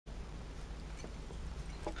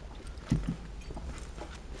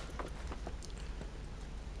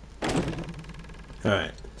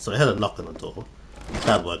Alright, so I had a knock on the door.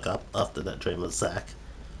 Cloud woke up after that dream of Zack,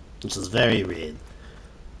 which is very weird.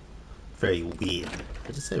 Very weird.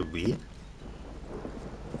 Did I say weird?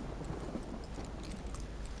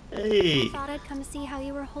 Hey! I thought I'd come see how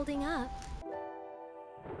you were holding up.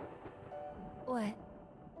 What?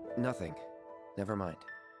 Nothing. Never mind.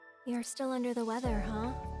 You're still under the weather,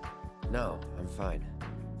 huh? No, I'm fine.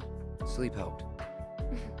 Sleep helped.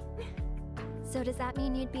 So does that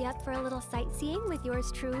mean you'd be up for a little sightseeing with yours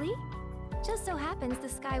truly? Just so happens the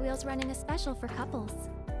Skywheel's running a special for couples.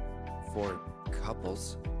 For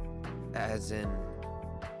couples? As in...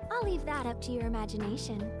 I'll leave that up to your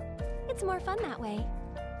imagination. It's more fun that way.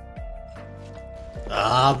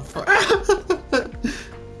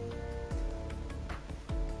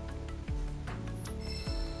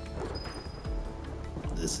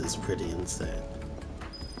 This is pretty insane.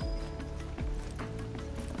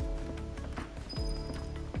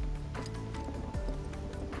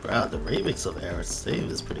 Wow, the remix of Aerith's theme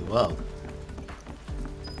is pretty well.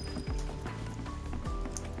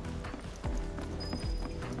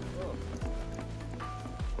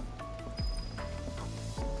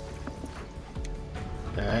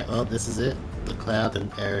 Alright, well, this is it. The Cloud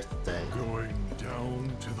and Aerith day. Going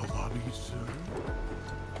down to the lobby, sir?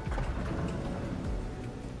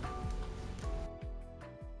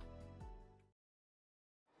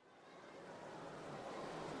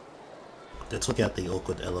 They took out the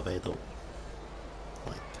awkward elevator,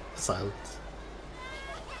 like, silence,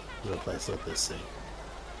 and replaced it with this thing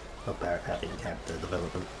of Barrett having character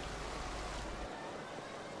development.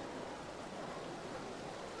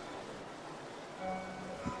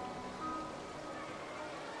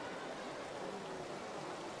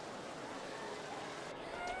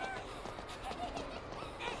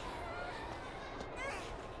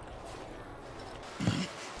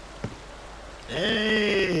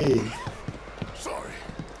 Hey! Sorry.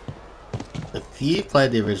 If you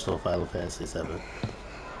played the original Final Fantasy VII,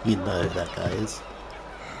 you know who that guy is.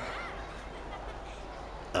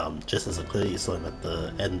 Just as a clue, you saw him at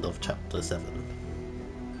the end of Chapter 7.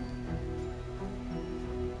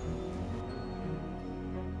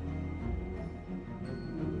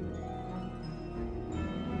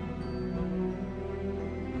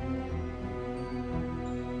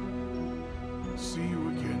 See you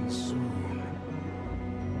again soon.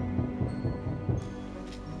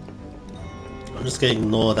 I'm just gonna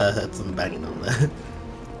ignore that I had some banging on there.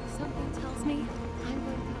 Something tells me I'm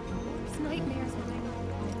going to have worse nightmares when I'm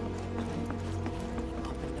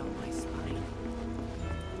up and down my spine.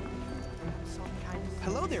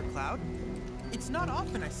 Hello there, Cloud. It's not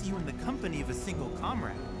often I see you in the company of a single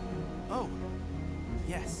comrade. Oh,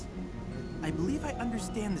 yes. I believe I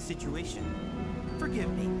understand the situation. Forgive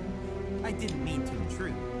me. I didn't mean to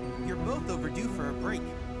intrude. You're both overdue for a break.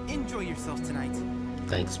 Enjoy yourselves tonight.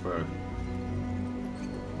 Thanks, bro.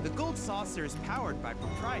 The gold saucer is powered by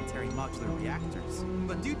proprietary modular reactors,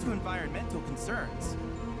 but due to environmental concerns,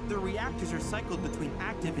 the reactors are cycled between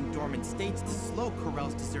active and dormant states to slow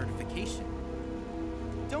Corel's desertification.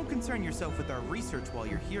 Don't concern yourself with our research while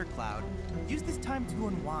you're here, Cloud. Use this time to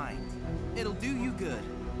unwind. It'll do you good.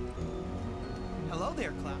 Hello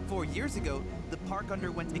there, Cloud. 4 years ago, the park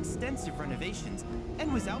underwent extensive renovations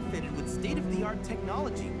and was outfitted with state-of-the-art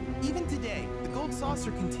technology. Even today, the Gold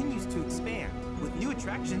Saucer continues to expand, with new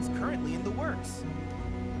attractions currently in the works.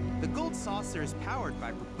 The Gold Saucer is powered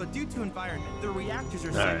by, but due to environment, the reactors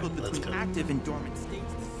are cycled between active and dormant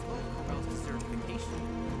states to slow Corel's desertification.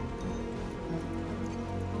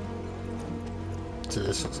 So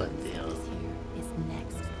this looks like the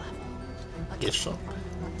gift shop.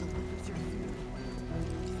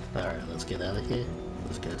 Alright, let's get out of here.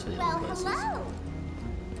 Let's go to the other places. Hello!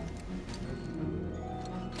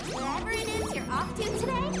 Wherever it is you're off to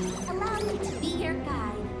today, allow me to be your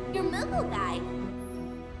guide. Your Moogle guide.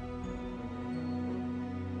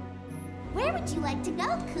 Where would you like to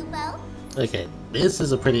go, Kupo? Okay, this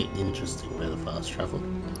is a pretty interesting way to fast travel.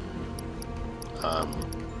 Hold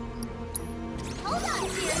on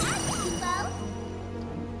to your hat, Kupo.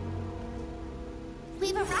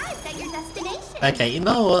 We've arrived at your destination. Okay, you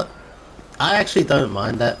know what? I actually don't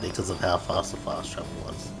mind that because of how fast the fast travel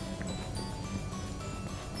was.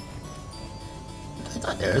 Is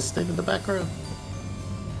that Aerith's thing in the background?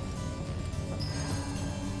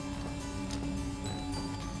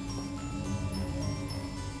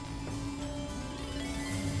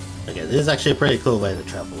 Okay, this is actually a pretty cool way to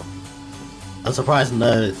travel. I'm surprised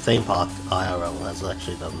no theme park IRL has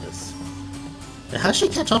actually done this. And how'd she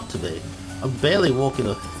catch up to me? I'm barely walking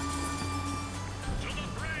a...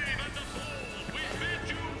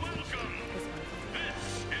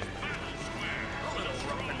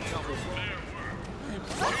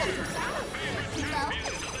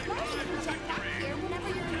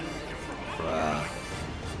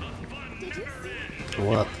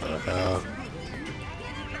 What the hell?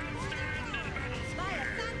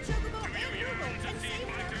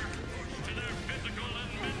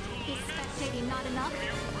 Is spectating not enough?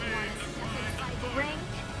 Want to step inside the ring?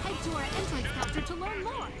 Head to our entrance counter to learn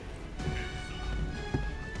more.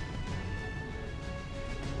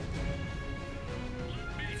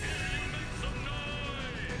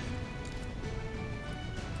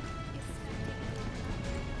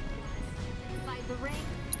 Inside the ring?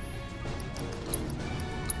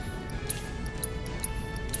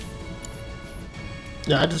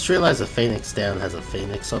 Yeah, I just realized the Phoenix Down has a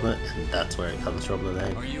phoenix on it, and that's where it comes from, the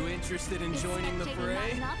name. Are you interested in Is joining the spectating fray?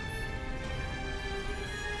 not enough?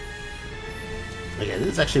 Okay, this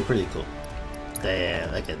is actually pretty cool.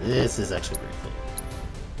 Damn, okay, this is actually pretty cool.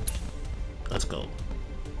 Let's go.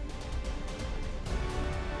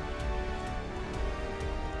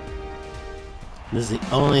 This is the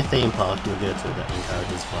only theme park you'll go to that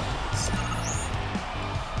encourages violence.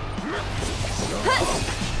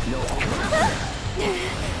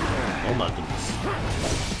 Oh my goodness.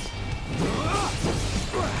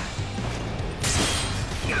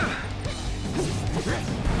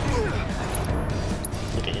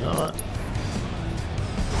 Okay, you know what?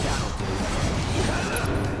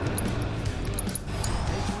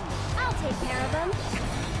 I'll take care of them.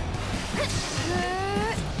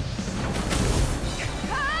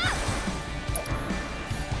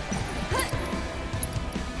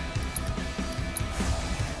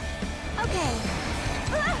 Okay.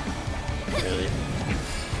 Really?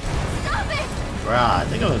 Stop it! Bruh, I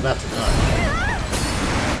think I'm about to die.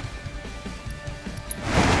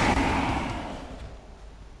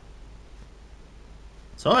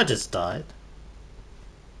 So I just died.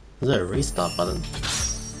 Is there a restart button?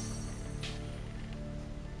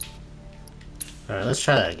 Alright, let's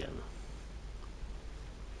try that again.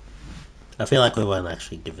 I feel like we weren't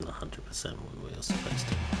actually given 100% when we were supposed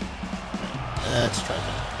to. Let's try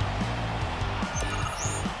that.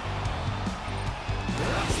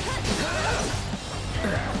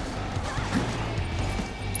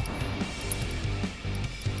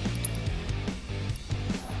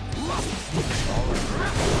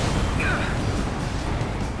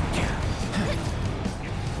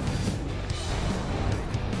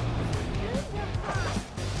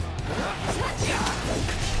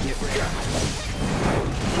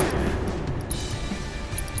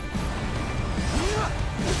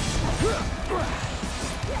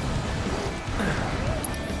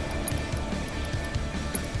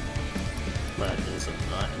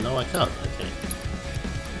 No, I can't. Okay.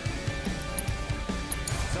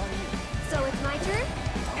 So it's my turn?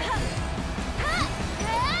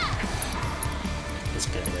 Let's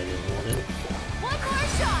get ready to roll in. One more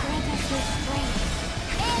shot! Let us get straight.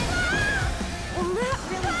 Well, not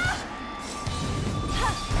really.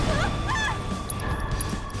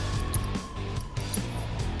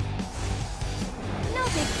 No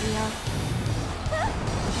big deal.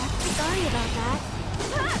 Sorry about that.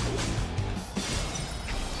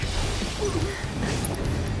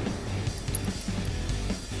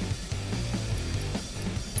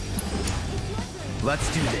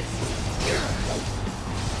 Let's do this.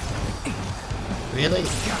 Really?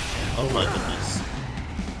 Oh my goodness.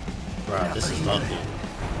 Right, this is not good.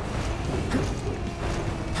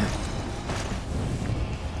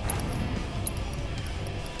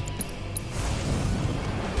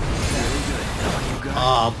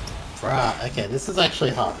 Oh, bruh. Okay, this is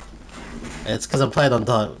actually hard. It's because I'm playing on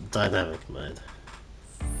dynamic mode.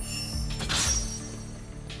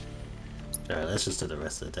 Alright, let's just do the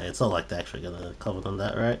rest of the day. It's not like they're actually gonna comment on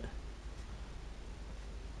that, right?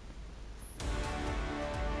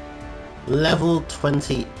 Level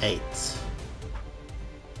 28.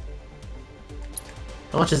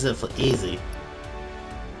 How much is it for easy?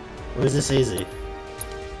 Or is this easy?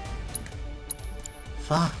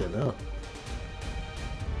 Fucking hell.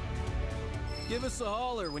 Give us a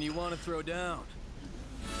holler when you want to throw down.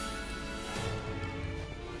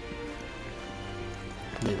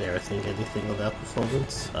 Did Aerith think anything of that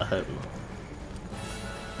performance? I hope not.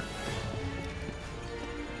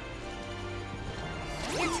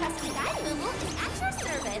 Your trusty Dyne Moogle is at your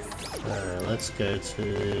service. Alright, let's go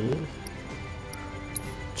to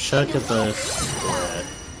Chocobo Square.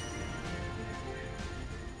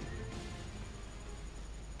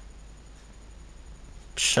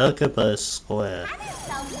 Chocobo Square.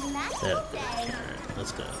 There. Alright,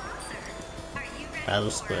 let's go.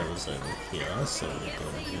 Battle Square was over here, so we're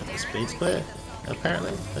going to go to Speed Square,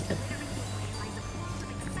 apparently. Okay.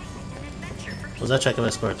 Was that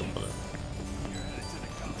Chocobo Square to put it?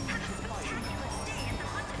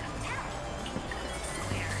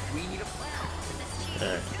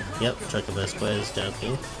 Alright. Yep, Chocobo Square is down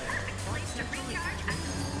here.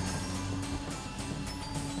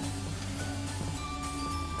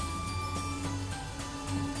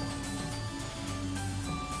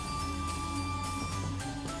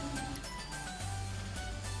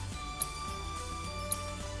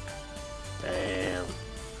 Damn.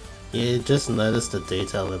 You just notice the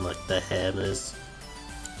detail in like the hammers.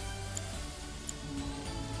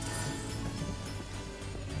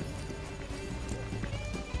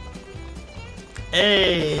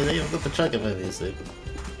 Hey, they even got the Chocobo music.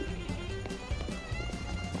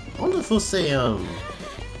 I wonder if we'll see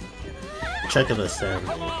Chocobo sound.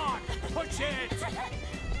 Come on, push it!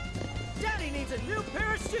 Daddy needs a new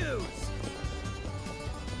pair of shoes.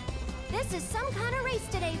 This is some kind of race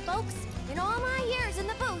today, folks. In all my years in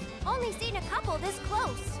the booth, only seen a couple this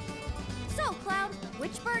close. So, Cloud,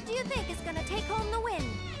 which bird do you think is gonna take home the win?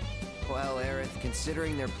 Well, Aerith,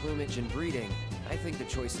 considering their plumage and breeding, I think the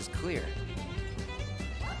choice is clear.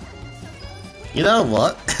 You know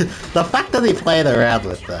what? The fact that he played around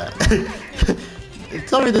with that.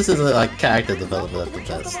 Tell me this isn't like character development at the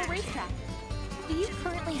best. Do you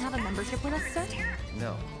currently have a membership with us, sir?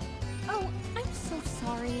 No. Oh, I'm so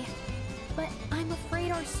sorry. But I'm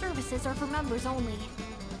afraid our services are for members only.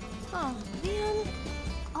 Oh, man.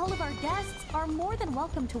 All of our guests are more than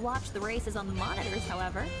welcome to watch the races on the monitors,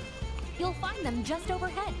 however. You'll find them just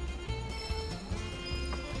overhead.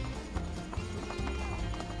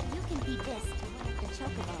 You can beat this to one of the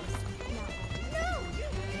chocobos. No, you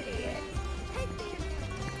idiot! Take me.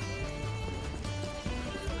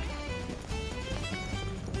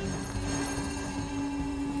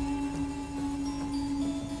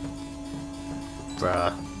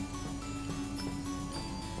 Bruh.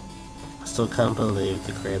 I still can't believe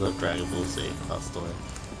the creator of Dragon Ball Z passed away.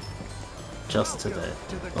 Just today.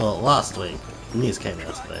 Well, last week. News came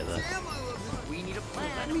out today though. We need a plan.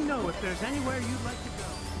 Let me know if there's anywhere you'd like to go.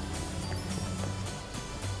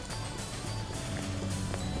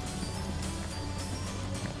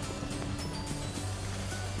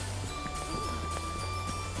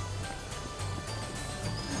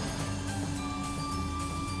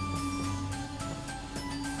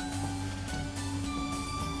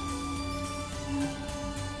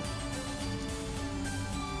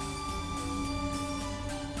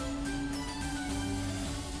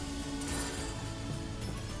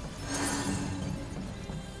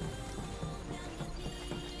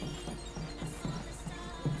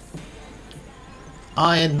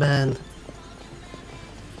 Iron Man.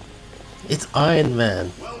 It's Iron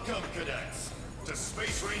Man. Welcome, cadets, to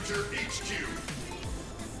Space Ranger HQ.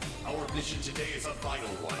 Our mission today is a final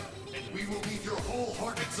one, and we will need your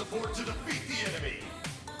wholehearted support to defeat the enemy.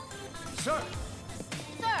 Sir!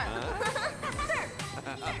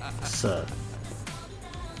 So,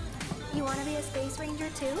 You want to be a space ranger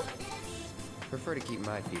too? Prefer to keep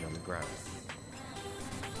my feet on the ground.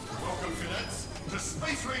 Welcome, cadets, to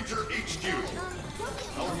Space Ranger HQ.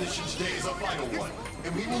 Our mission today is a final one,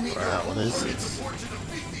 and we will need your Wow, what is wholehearted this? support to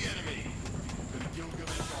defeat the enemy. The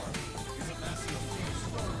Gilgamesh Army is a massive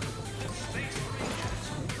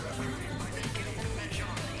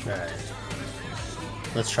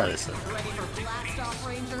alright. Let's try this then. Ready for blast off,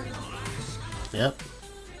 Ranger? Yep.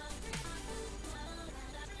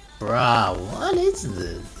 Bruh, what is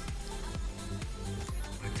this?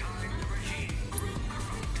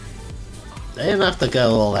 They didn't have to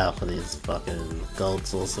go all out for these fucking gold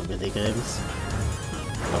saucer minigames.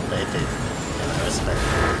 But they did, and I respect it.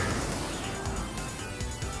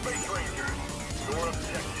 Space Rangers, your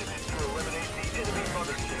objective is to eliminate the enemy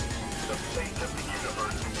mothership. The fate of the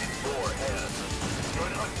universe is in your hands.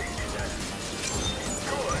 Good hunting, cadets.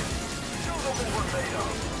 Good. Show them what we're made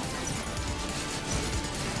of.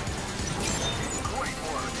 Great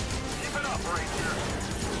work. Keep it up, Ranger.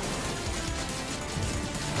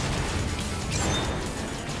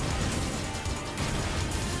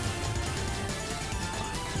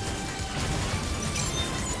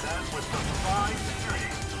 That was some fine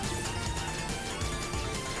shooting.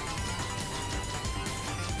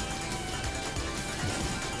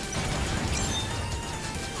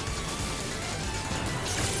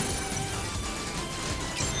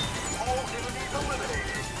 All enemies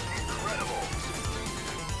eliminated. Incredible.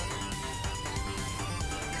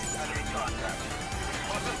 Enemy contact.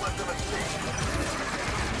 Mustn't let them escape.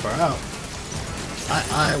 Bro,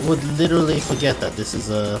 I would literally forget that this is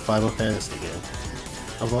a Final Fantasy game.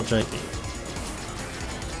 I'm not joking.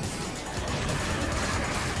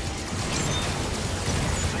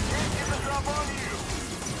 They can't get the drop on you.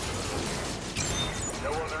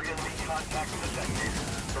 No other enemy contact detected.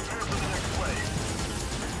 Prepare for the next wave.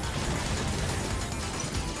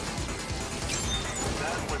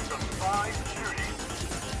 That with some fine shooting.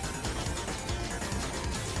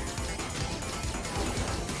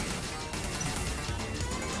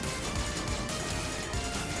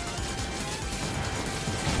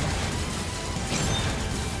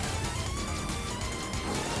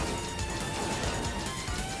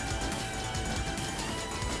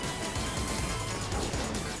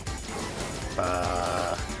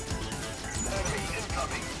 Enemy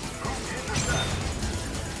incoming. Group intercept.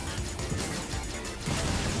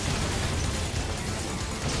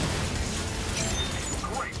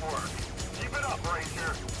 Great work. Keep it up,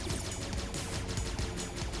 Ranger.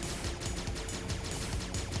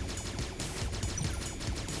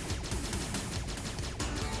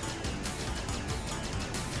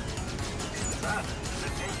 That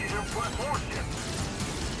should take you to plus warship.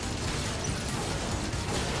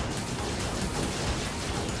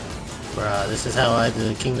 Bruh, this is how I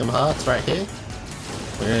do Kingdom Hearts right here.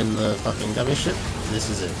 We're in the fucking gummy ship. This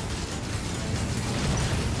is it.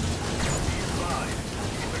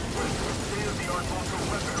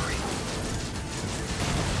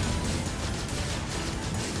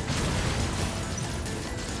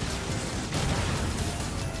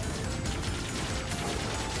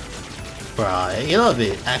 Bruh, you know what'd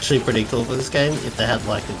be actually pretty cool for this game if they had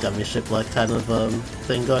like a gummy ship like kind of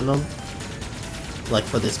thing going on. Like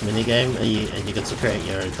for this minigame, and you get to create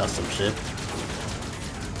your own custom ship.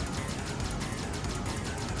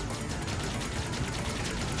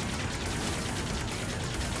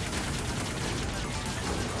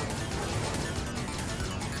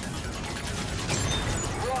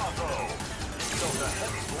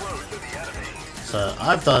 So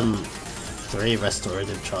I've done 3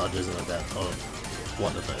 restorative charges and about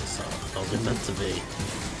one of those are only meant to be.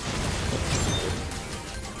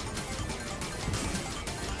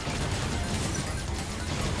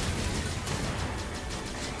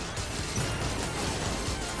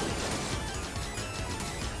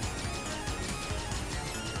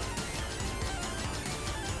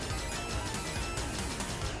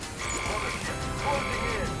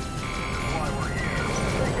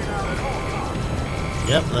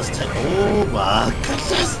 Yep, let's take. Oh my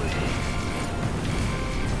goodness!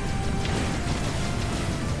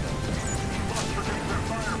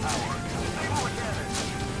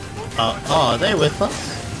 Oh, are they with us?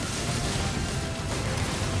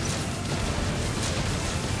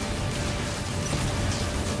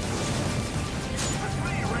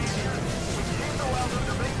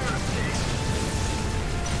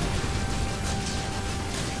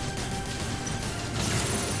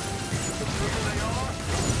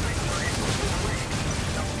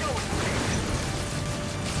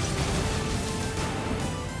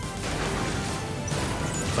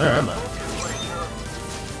 Where am I?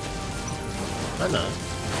 I know.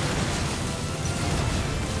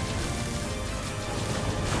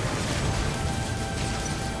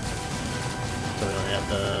 So we only have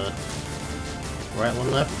the right one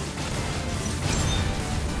left?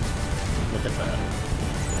 Look at that.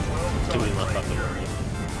 Give me my fucking money.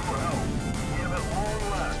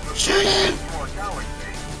 Shoot him!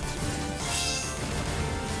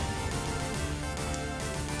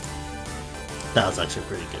 That was actually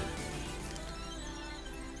pretty good.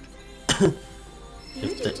 You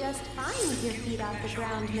did just fine with your feet off the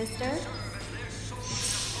ground, mister.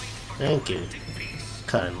 Thank you,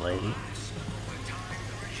 kind lady.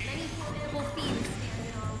 Many formidable fiends stand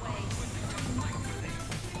in our way.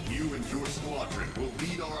 You and your squadron will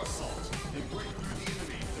lead our assault and break through the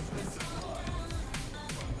enemy defensive line.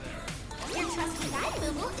 Your trusty guide,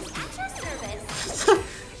 Boo-Boo, is at your service.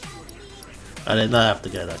 I did not have to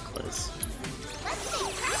go that close. Let's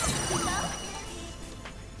make practice, Boo-Boo.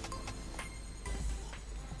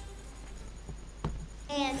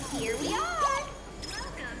 And here we are. Welcome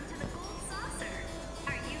to the Gold Saucer.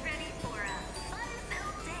 Are you ready for a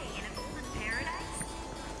fun-filled day in a golden paradise?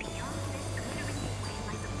 Beyond this glittering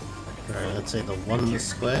gateway lies a pool of Alright, let's say the one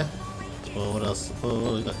square. Or what else?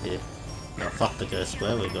 What we got here? No, fuck the go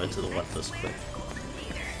square, we're going to the Wonder Square.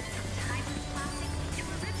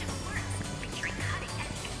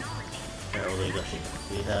 Alright, what do we got here?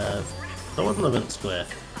 We have the Ornament Square.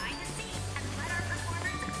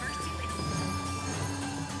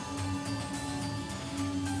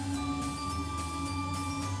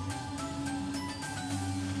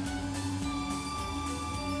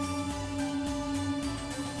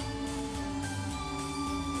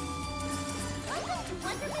 Welcome to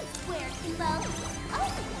Wonderland Square, Kimbo. Oh,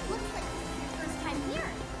 looks like this is your first time here.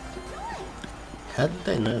 Enjoy. How did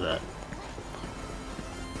they know that?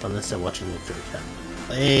 Unless they're watching me through the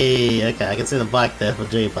camera. Hey, okay, I can see the bike there for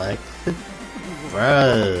G-Bike.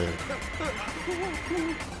 Bro.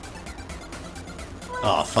 Well,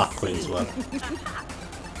 Oh fuck, Queen's one.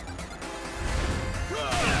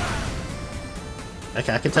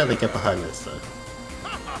 Okay, I can totally get behind this though.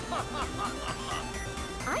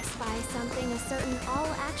 I spy something a certain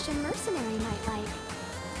all-action mercenary might like.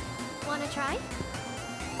 Wanna try?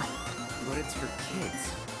 But it's for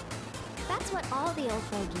kids. That's what all the old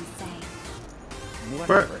fogies say.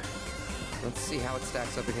 Whatever. Let's see how it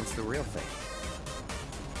stacks up against the real thing.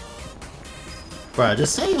 Bro,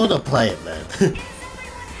 just say you wanna play it, man.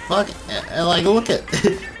 Fuck, like, look at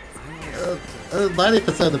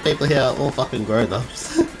 90% of the people here are all fucking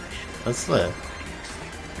grown-ups. I swear.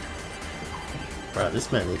 Bro,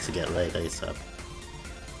 this man needs to get laid ASAP.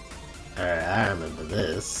 Alright, I remember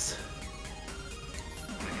this.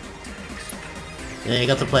 Yeah, you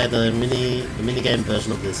got to play the minigame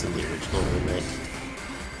version of this in the original remake.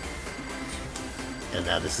 And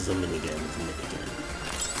now this is a minigame with a minigame.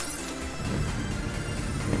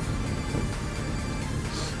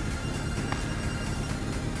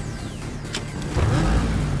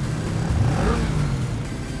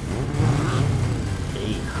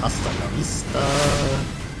 Hey, hasta la vista!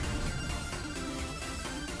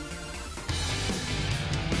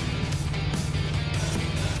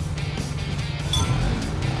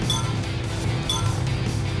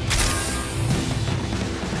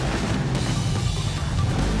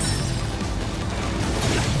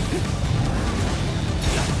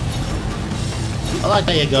 I like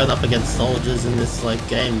how you're going up against soldiers in this like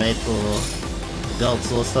game made for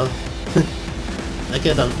adults or stuff. They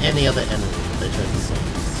could have done any other enemy if they chose the soldiers.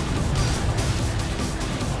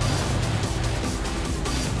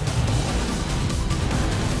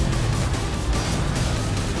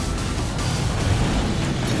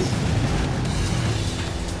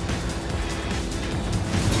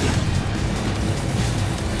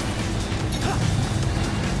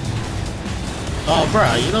 Oh,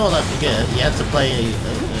 bro, you know what I forget? You had to play you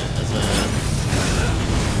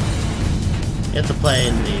had to play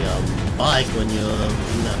in the bike when you were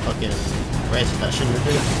in that fucking race with that shouldn't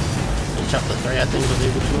do. In chapter 3, I think, of the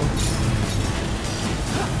original.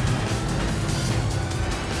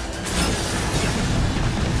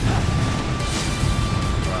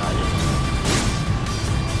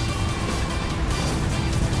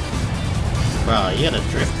 Bro, you gotta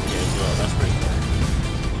drift in here as well. That's pretty cool.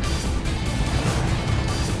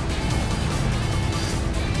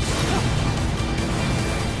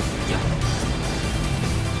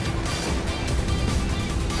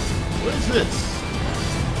 What is this?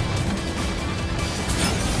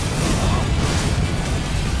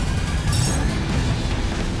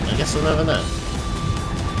 I guess we'll never know.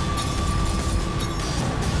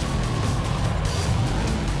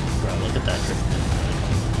 Bro, look at that drift.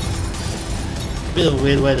 Bit of a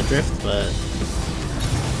weird way to drift, but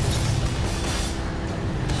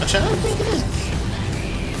actually I don't think it is.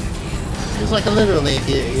 It's like literally if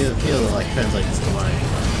you feel like translate this to mine.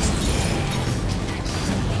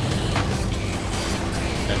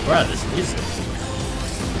 Bro, this music is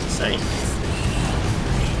insane.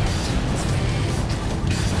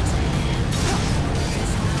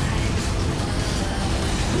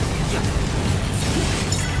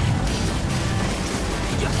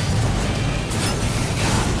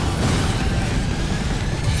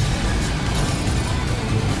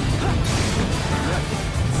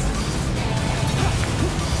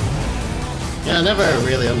 Yeah, I never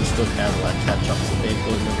really understood how to like catch up to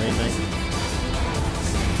people in the remake.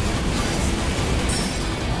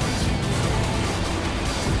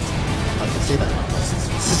 See that one.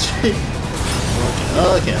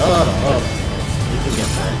 Okay, hold on. You can get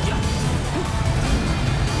that.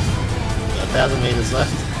 1,000 meters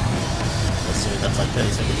left. Let's see, that's like 30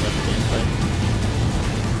 seconds left of gameplay.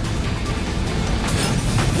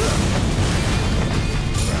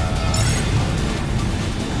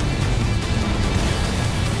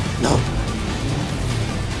 No!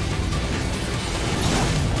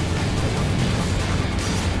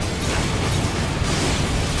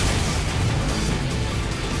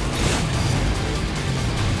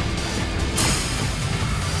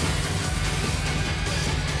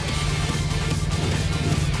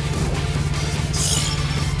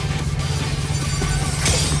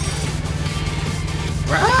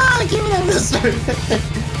 Give me that mister!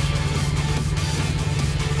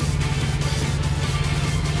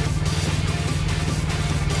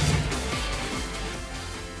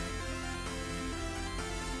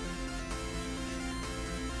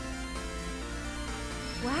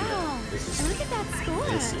 Wow, look at that score.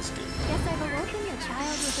 This is good. Guess I've awoken the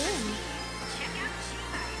child within. Check out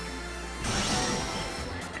G-Bike.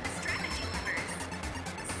 Strategy levers. So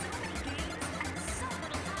many games and so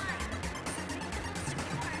little time. So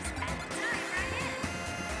make those scores and dive right in.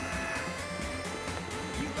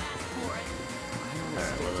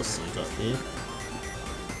 else we got here?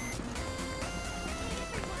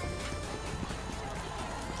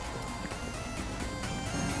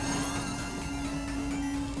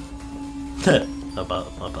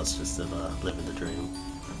 My bus just said living the dream.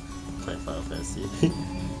 Playing Final Fantasy.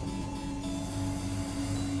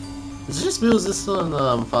 Is it just because this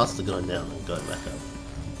one faster going down and going back up?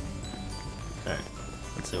 Alright,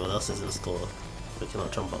 let's see what else is in store. We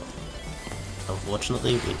cannot jump off.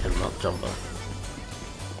 Unfortunately, we cannot jump off.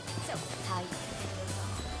 So tight.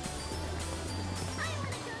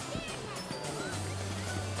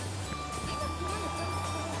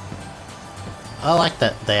 I like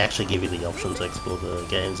that they actually give you the option to explore the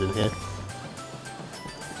games in here.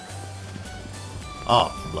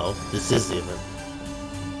 Oh, well, this is the event.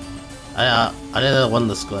 I didn't know one in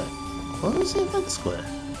the square. What was the event square?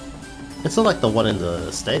 It's not like the one in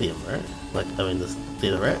the stadium, right? Like, I mean, the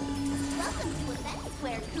theater, right? Welcome to Event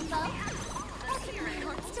Square, Kupo.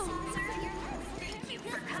 Thank you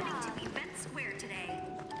for coming to Event Square today.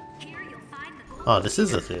 Here you'll find the gold Oh, this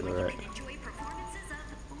is the theater, right? enjoy performances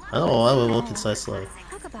of I don't know why we're walking so slow.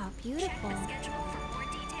 Talk about beautiful. schedule for more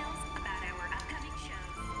details about our upcoming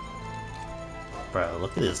shows. Bro,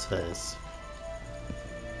 look at his face.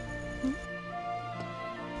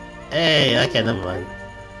 Hey, okay, never mind.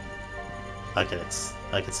 Okay,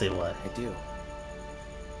 I can see why. I do.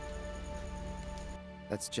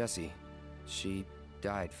 That's Jessie. She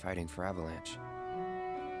died fighting for Avalanche.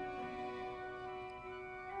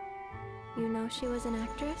 You know she was an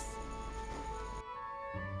actress?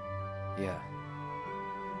 Yeah.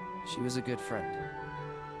 She was a good friend.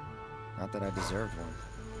 Not that I deserved one.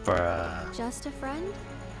 Bruh. Just a friend?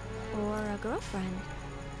 Or a girlfriend?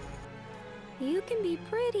 You can be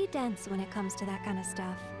pretty dense when it comes to that kind of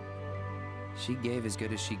stuff. She gave as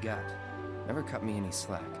good as she got. Never cut me any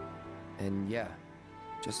slack. And yeah,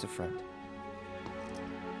 just a friend.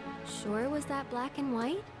 Sure was that black and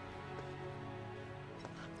white?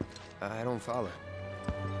 I don't follow.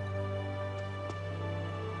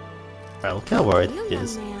 Bro, look how worried You, he young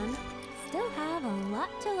is. man, still have a lot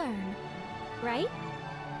to learn, right?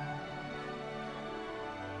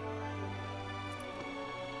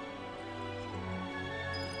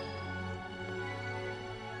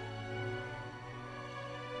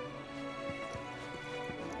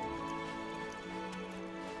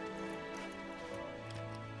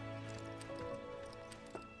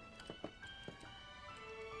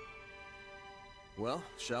 Well,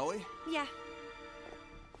 shall we? Yeah.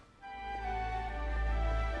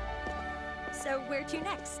 So where to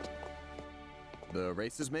next? The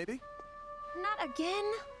races, maybe? Not again.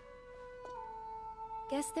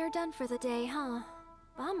 Guess they're done for the day, huh?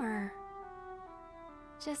 Bummer.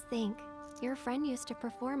 Just think, your friend used to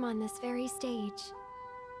perform on this very stage.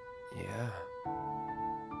 Yeah.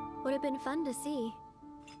 Would have been fun to see.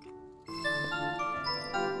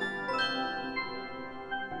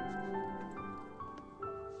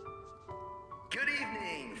 Good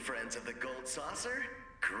evening, friends of the Gold Saucer.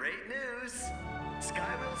 Great news!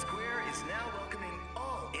 Skywell Square is now welcoming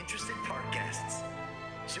all interested park guests.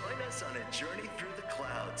 Join us on a journey through the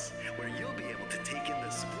clouds, where you'll be able to take in the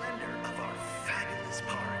splendor of our fabulous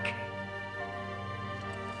park.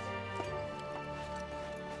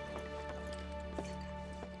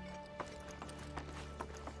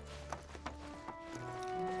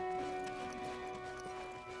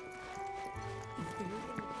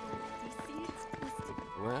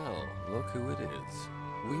 Well, look who it is.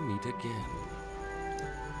 We meet again.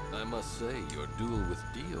 I must say, your duel with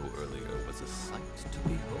Dio earlier was a sight to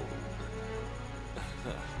behold.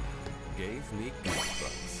 Gave me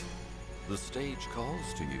goosebumps. The stage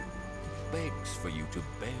calls to you, begs for you to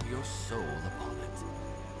bare your soul upon it.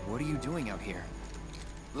 What are you doing out here?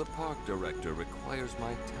 The park director requires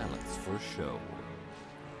my talents for show.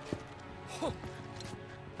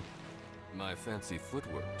 My fancy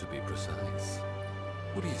footwork, to be precise.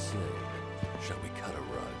 What do you say? Shall we cut a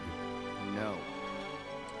rug? No.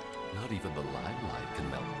 Not even the limelight can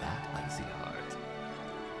melt that icy heart.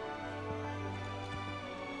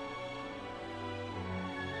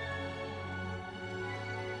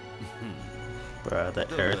 Bruh, that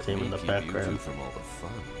Aerith theme in the background. From all the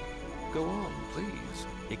fun. Go on, please.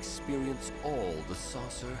 Experience all the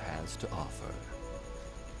saucer has to offer.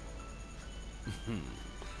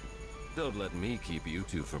 Don't let me keep you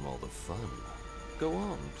two from all the fun. Go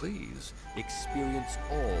on, please. Experience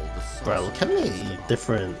all the saucer. Bro, look how many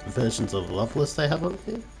different versions of Loveless they have on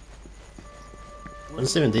here. I'm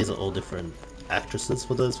assuming these are all different actresses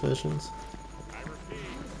for those versions.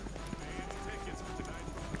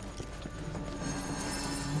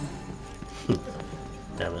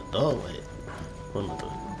 Damn it. Oh, wait. What am I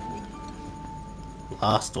doing?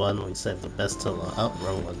 Last one, we saved the best till last. Oh,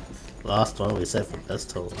 wrong one. Last one, we saved the best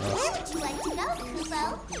till last. Where would you like to go,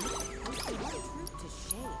 Kubo?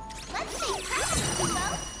 Let's make friends, Kubo!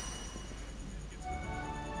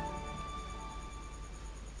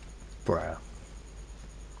 Bruh.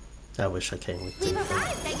 I wish I came with We've you.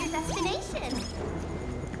 arrived at your destination!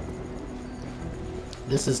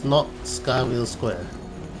 This is not Skywheel Square.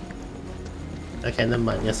 Okay, never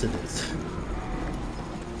mind. Yes, it is.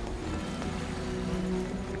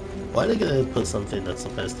 Why are they gonna put something that's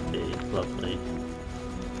supposed to be lovely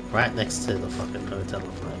right next to the fucking Hotel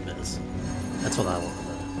of Nightmares? That's what I want to know.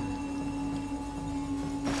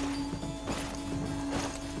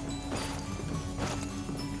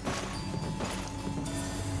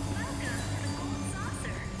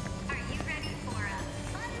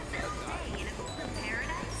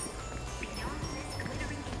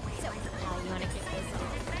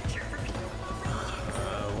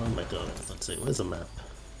 Where am I going? Let's see. Where's the map?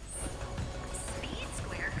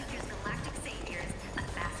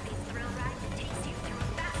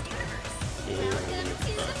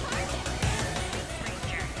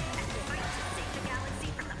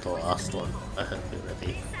 The last one. I hope you're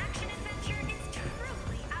ready.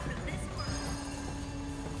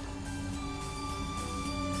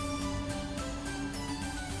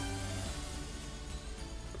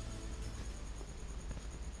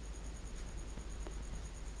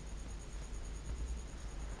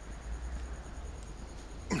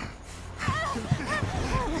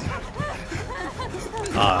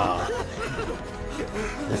 Ah,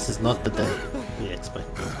 this is not the day we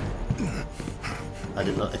expected. I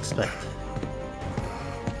did not expect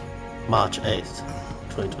March 8th,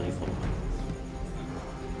 2024.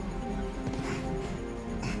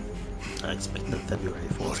 I expected February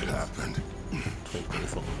 14th,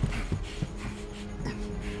 2024.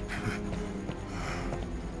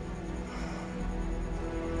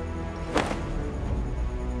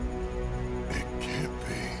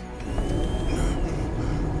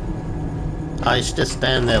 I should just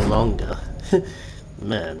stand there longer.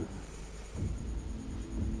 Man.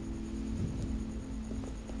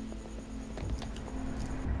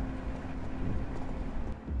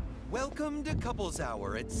 Welcome to Couples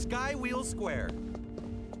Hour at Skywheel Square.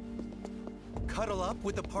 Cuddle up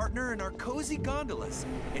with a partner in our cozy gondolas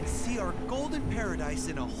and see our golden paradise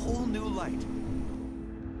in a whole new light.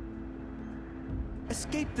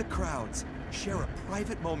 Escape the crowds, share a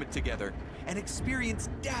private moment together, and experience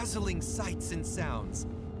dazzling sights and sounds.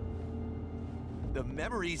 The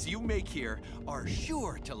memories you make here are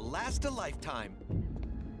sure to last a lifetime.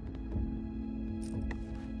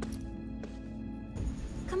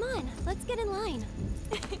 Come on, let's get in line.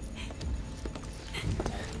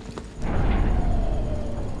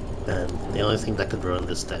 And the only thing that could ruin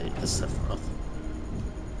this day is Sephiroth.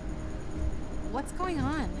 What's going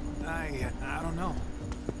on? I don't know.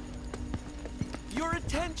 Your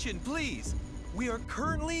attention, please! We are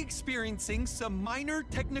currently experiencing some minor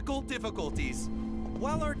technical difficulties.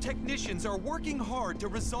 While our technicians are working hard to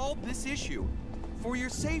resolve this issue, for your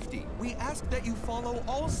safety, we ask that you follow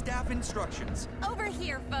all staff instructions. Over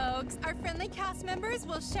here, folks. Our friendly cast members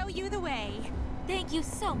will show you the way. Thank you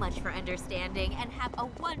so much for understanding, and have a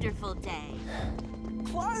wonderful day.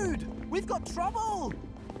 Cloud! We've got trouble!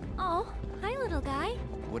 Oh, hi, little guy.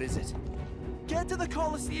 What is it? Get to the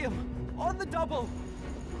Coliseum! On the double!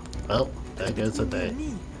 Well, there goes the day.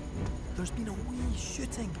 There's been a wee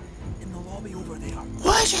shooting in the lobby over there.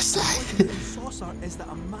 What did you say? The saucer is that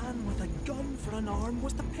a man with a gun for an arm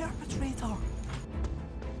was the perpetrator.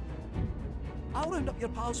 I'll round up your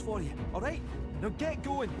pals for you, alright? Now get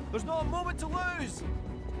going. There's not a moment to lose.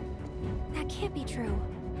 That can't be true.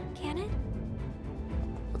 Can it?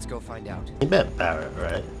 Let's go find out. You met Barrett,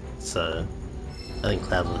 right? So, I think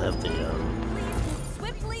Cloud would have the,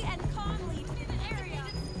 Swiftly and calmly to the area.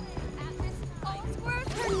 We're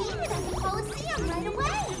needed at the Coliseum right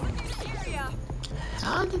away!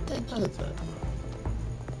 How did they know that?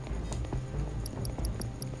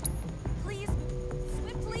 Please,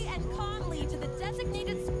 swiftly and calmly to the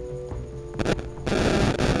designated.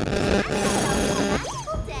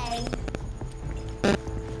 Day.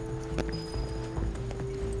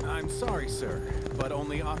 I'm sorry, sir, but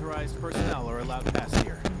only authorized personnel are allowed past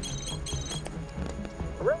here.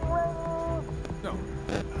 Ring ring! No,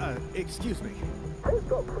 excuse me. Who's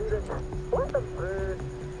got clearance? Let them through.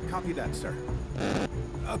 Copy that, sir.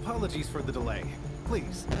 Apologies for the delay.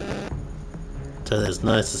 Please. So there's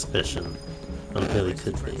no suspicion on who he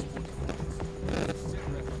could be.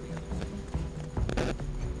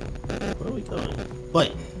 Where are we going?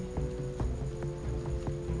 Wait.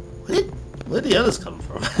 Where did the others come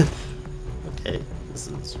from? Okay,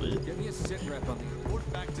 is weird. Give me a sit rep on the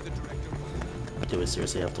report back to the director. Do we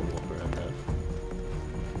seriously have to walk around that?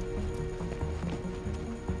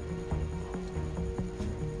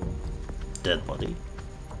 Dead body.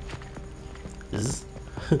 Is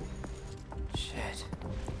Shit.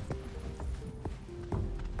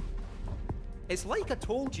 It's like I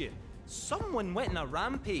told you. Someone went on a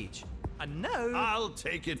rampage. And now... I'll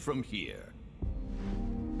take it from here.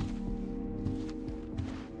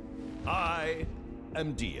 I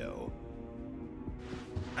am Dio.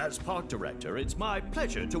 As park director, it's my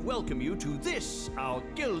pleasure to welcome you to this, our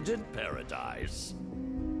gilded paradise.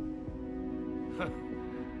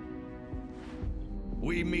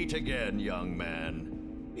 We meet again, young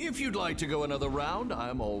man. If you'd like to go another round,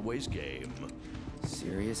 I'm always game.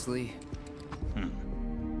 Seriously?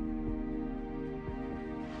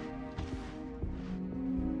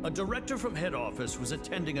 A director from head office was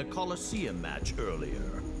attending a Coliseum match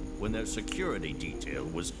earlier when their security detail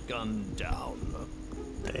was gunned down.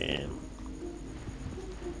 damn.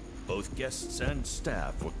 Both guests and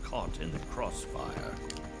staff were caught in the crossfire.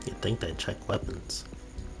 You'd think they'd check weapons.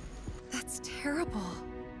 That's terrible.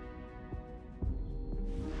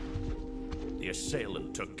 The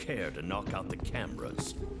assailant took care to knock out the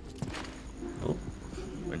cameras. Oh.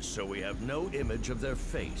 And so we have no image of their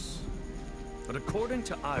face. But according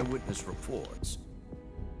to eyewitness reports,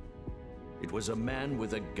 it was a man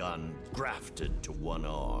with a gun grafted to one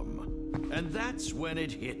arm. And that's when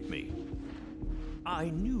it hit me. I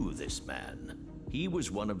knew this man. He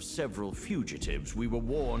was one of several fugitives we were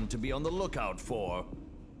warned to be on the lookout for.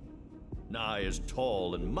 Nigh as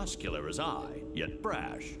tall and muscular as I, yet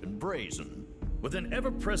brash and brazen, with an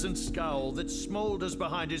ever-present scowl that smolders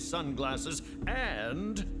behind his sunglasses,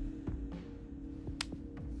 and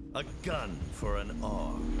a gun for an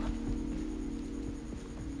arm.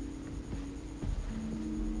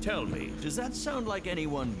 Tell me, does that sound like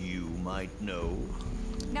anyone you might know?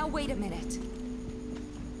 Now wait a minute.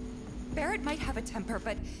 Barrett might have a temper,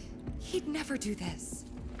 but he'd never do this.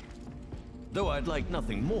 Though I'd like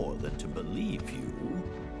nothing more than to believe you.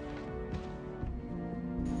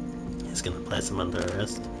 He's gonna place him under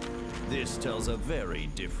arrest. This tells a very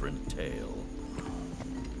different tale.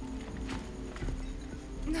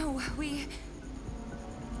 No, we...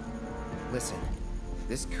 Listen,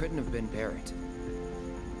 this couldn't have been Barrett.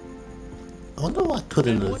 I wonder what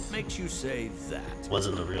couldn't And have. what makes you say that?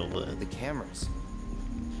 Wasn't a real word. The cameras.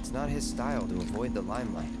 It's not his style to avoid the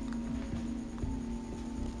limelight.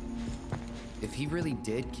 If he really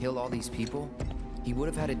did kill all these people, he would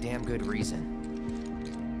have had a damn good reason.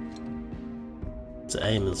 His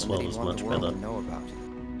aim as One that well he'd was want much the world better. to know about.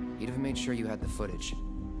 He'd have made sure you had the footage.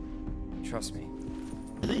 Trust me.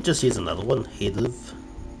 Did he just use another one? He'd have.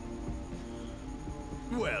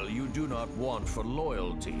 Well, you do not want for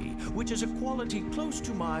loyalty, which is a quality close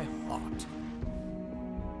to my heart.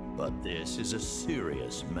 But this is a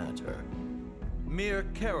serious matter. Mere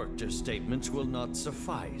character statements will not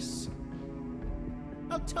suffice.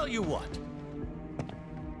 I'll tell you what.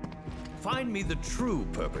 Find me the true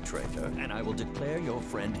perpetrator, and I will declare your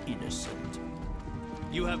friend innocent.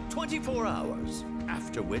 You have 24 hours,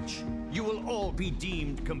 after which you will all be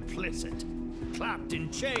deemed complicit, clapped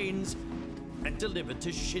in chains, and delivered to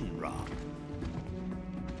Shinra.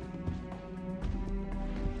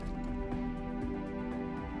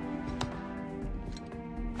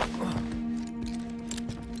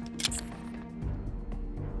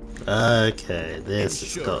 Okay, this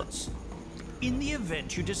is got. Insurance. In the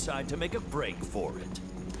event you decide to make a break for it.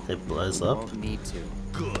 It blows You up. won't need to.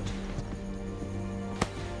 Good.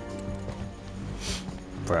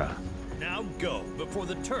 Bruh. Now go, before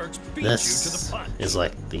the Turks beat you to This the punch. is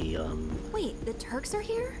like the Wait, the Turks are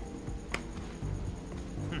here?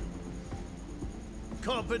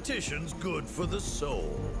 Competition's good for the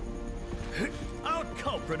soul. Our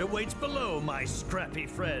culprit awaits below, my scrappy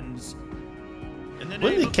friends. In the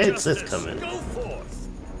When name did of Kate Sith justice, come in? go forth.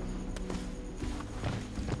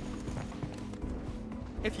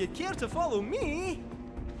 If you care to follow me,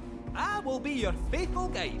 I will be your faithful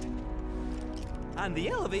guide. And the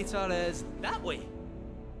elevator is that way.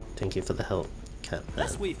 Thank you for the help, Catman.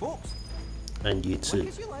 This way, folks. And you Quick too,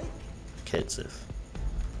 as you like. Kate Sith.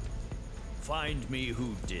 Find me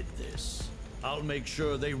who did this. I'll make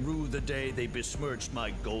sure they rue the day they besmirched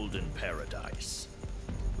my golden paradise.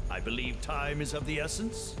 I believe time is of the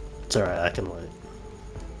essence. It's alright, I can wait.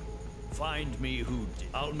 Find me who did.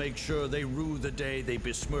 I'll make sure they rue the day they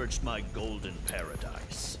besmirched my golden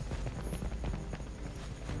paradise.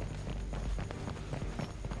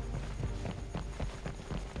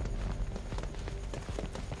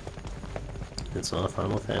 It's not a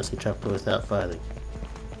Final Fantasy chapter without fighting.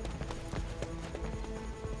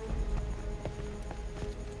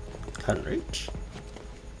 Can't reach.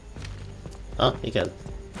 Oh, you can.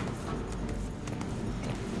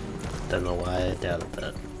 Don't know why I doubted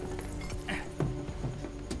that.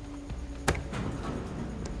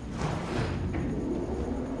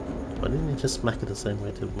 Why didn't you just smack it the same way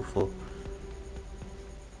I did before?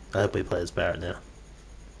 I hope we play as Barrett now.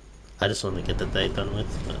 I just want to get the date done with,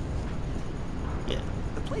 but yeah.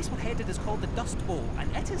 The place we're headed is called the Dust Bowl,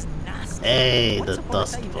 and it is nasty. Hey, Once the upon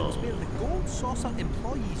Dust a time, Bowl. It was where the Gold Saucer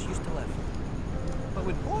employees used to live. But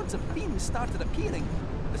when hordes of fiends started appearing,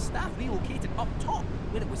 the staff relocated up top,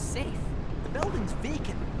 where it was safe. The building's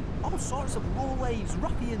vacant. All sorts of lowlives,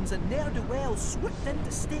 ruffians, and ne'er-do-wells swooped in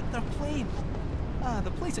to stake their claim. Ah,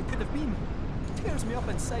 the place it could have been. Tears me up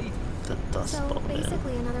inside. The Dust So Bowl,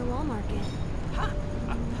 basically another wall market. Ha!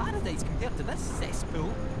 A paradise compared to this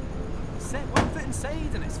cesspool. Set one foot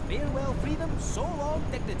inside and it's farewell freedom, so long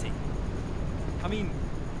dignity. I mean,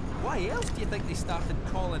 why else do you think they started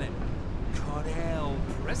calling it Corel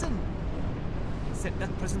Prison? Except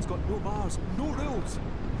that prison's got no bars, no rules.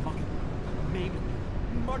 Mugging, maiming,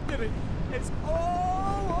 murdering. It's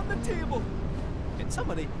all on the table. In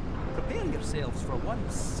summary, prepare yourselves for one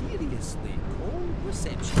seriously cold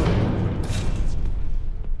reception.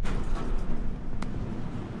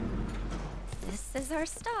 This is our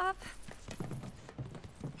stop.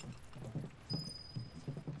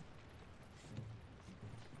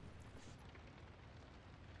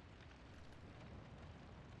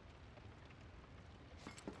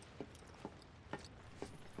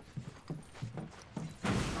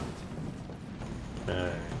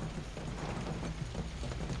 Alright.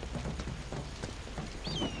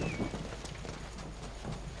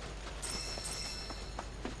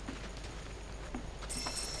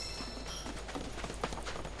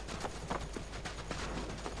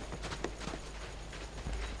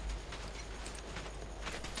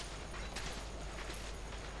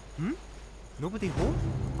 Nobody home?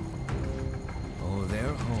 Oh,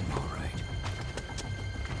 they're home, all right.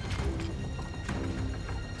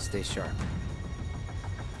 Stay sharp.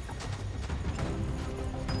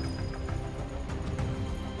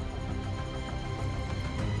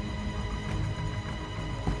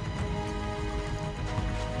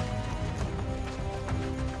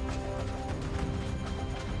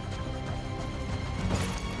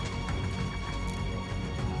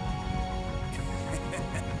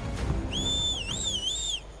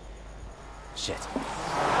 Shit.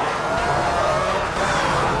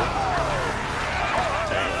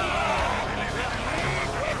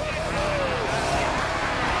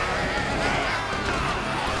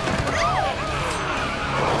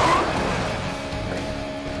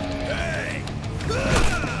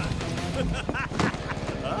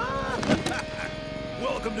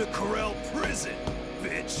 Welcome to Corel Prison,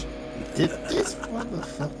 bitch. Did this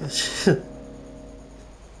motherfucker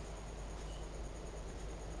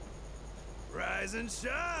Rise and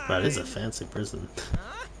shine. That is a fancy prison.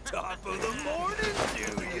 Top of the morning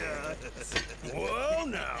to ya. Whoa,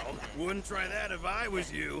 now. Wouldn't try that if I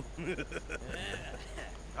was you.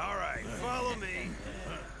 All right, follow me.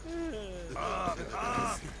 Up.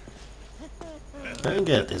 I don't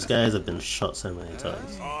get it. These guys have been shot so many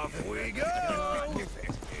times. Off we go.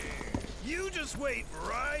 You just wait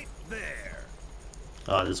right there.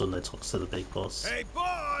 Oh, this is when they talk to the big boss. Hey,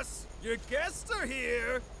 boss, your guests are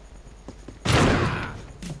here.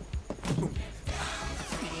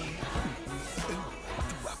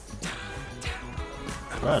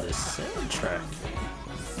 Wow, this soundtrack.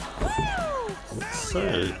 So,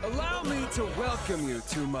 Allow me to welcome you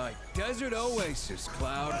to my desert oasis,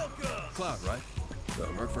 Cloud. Cloud, right? The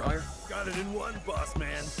merc for hire? Got it in one, boss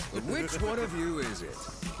man. But which one of you is it?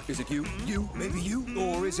 Is it you, maybe you,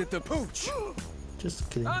 or is it the pooch? just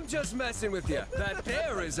kidding. I'm just messing with you. That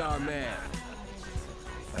there is our man.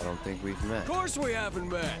 I don't think we've met. Of course we haven't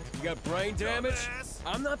met. You got brain damage?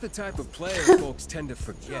 I'm not the type of player folks tend to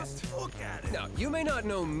forget. Now, you may not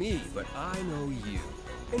know me, but I know you.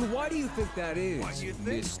 And why do you think that is,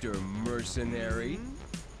 Mr. Mercenary?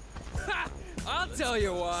 Ha! I'll tell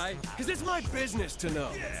you why. Because it's my business to know.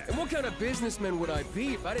 And what kind of businessman would I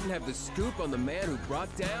be if I didn't have the scoop on the man who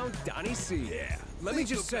brought down Dyne? Let me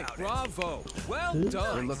just say, bravo. Well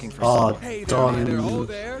done. We're looking for Oh, hey Dyne. there, oh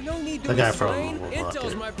there. No need to The guy from explain. Market.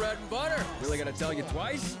 Intel's my bread and butter. Really gonna tell you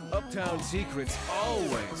twice? Uptown secrets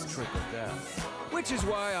always trickle down. Which is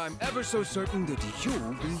why I'm ever so certain that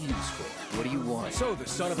you'll be useful. What do you want? So the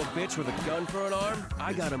son of a bitch with a gun for an arm,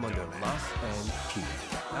 I got him under lock and key,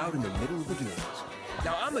 out in the middle of the dunes.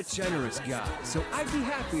 Now, I'm a generous guy, so I'd be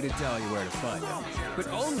happy to tell you where to find them. But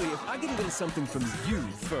only if I get a little something from you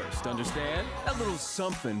first, understand? That little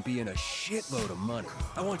something being a shitload of money.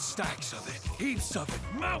 I want stacks of it, heaps of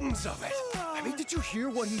it, mountains of it. I mean, did you hear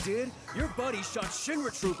what he did? Your buddy shot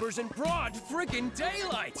Shinra troopers in broad friggin'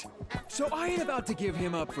 daylight! So I ain't about to give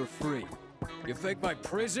him up for free. You think my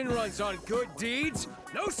prison runs on good deeds?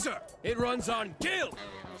 No, sir! It runs on guilt!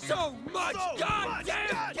 So much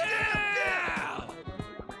goddamn guilt!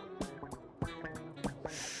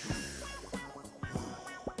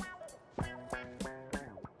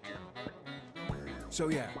 So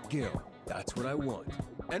yeah, Gil, that's what I want.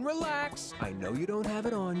 And relax, I know you don't have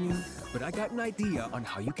it on you, but I got an idea on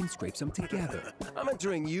how you can scrape some together. I'm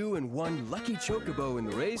entering you and one lucky chocobo in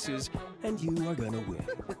the races, and you are gonna win.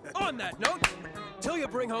 On that note, till you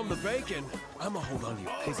bring home the bacon, I'ma hold on to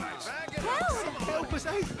your pizzies. Help us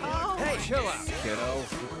out, pal! Hey, chill out, kiddo.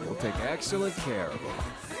 We'll take excellent care of him.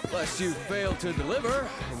 Unless you fail to deliver,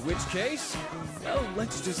 in which case, well,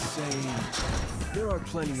 let's just say there are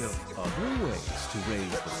plenty of other ways to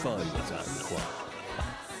raise the funds on the quad.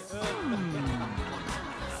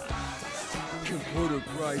 Can put a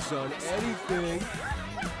price on anything.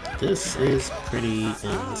 This is pretty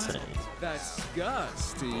insane. That's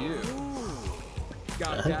Gus to you.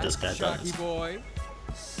 Got I hope this guy that, Shocky does. boy?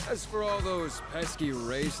 As for all those pesky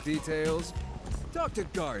race details, talk to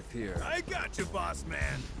Garth here. I got you, boss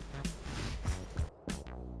man.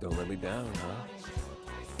 Don't let me down, huh?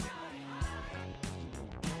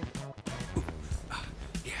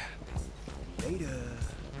 Yeah. Later.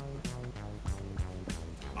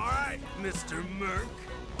 All right, Mr. Merc.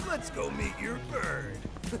 Let's go meet your bird.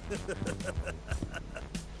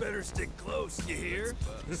 Better stick close, you hear?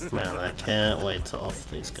 Man, I can't wait to off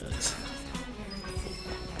these guys.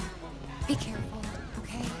 Be careful.